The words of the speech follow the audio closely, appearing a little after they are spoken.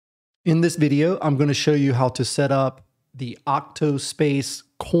In this video, I'm going to show you how to set up the Octa.Space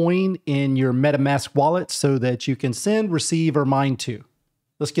coin in your MetaMask wallet so that you can send, receive, or mine to.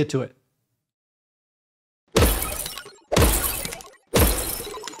 Let's get to it.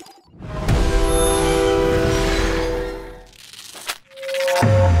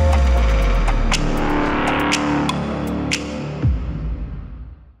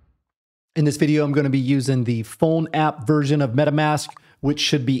 In this video, I'm going to be using the phone app version of MetaMask, which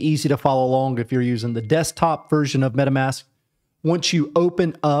should be easy to follow along if you're using the desktop version of MetaMask. Once you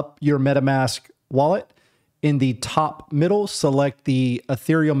open up your MetaMask wallet, in the top middle, select the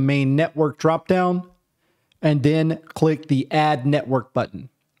Ethereum main network dropdown, and then click the Add Network button.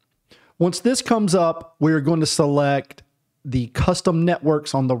 Once this comes up, we're going to select the custom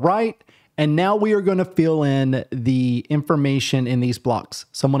networks on the right, and now we are going to fill in the information in these blocks.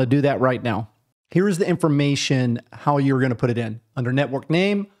 So I'm going to do that right now. Here is the information, how you're going to put it in. Under network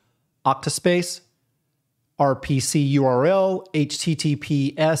name, OctaSpace, RPC URL,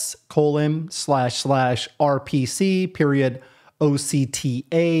 https://rpc period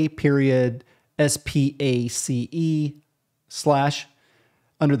OCTA period SPACE/.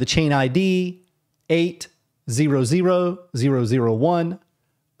 Under the chain ID, 8000001.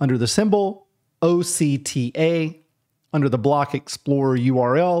 Under the symbol, OCTA. Under the block explorer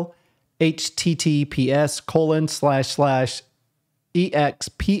URL,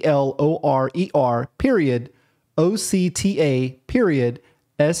 https://explore period OCTA period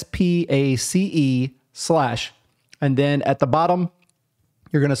SPACE/. And then at the bottom,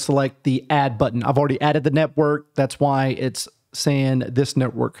 you're going to select the add button. I've already added the network. That's why it's saying this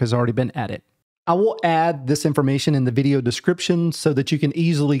network has already been added. I will add this information in the video description so that you can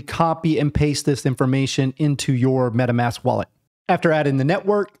easily copy and paste this information into your MetaMask wallet. After adding the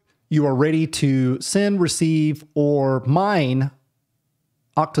network, you are ready to send, receive, or mine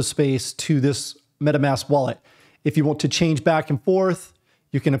OctaSpace to this MetaMask wallet. If you want to change back and forth,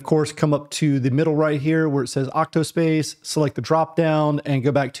 you can, of course, come up to the middle right here where it says OctaSpace, select the drop down and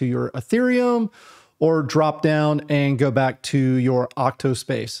go back to your Ethereum, or drop down and go back to your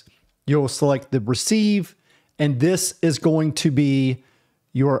OctaSpace. You'll select the receive, and this is going to be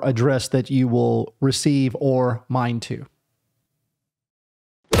your address that you will receive or mine to.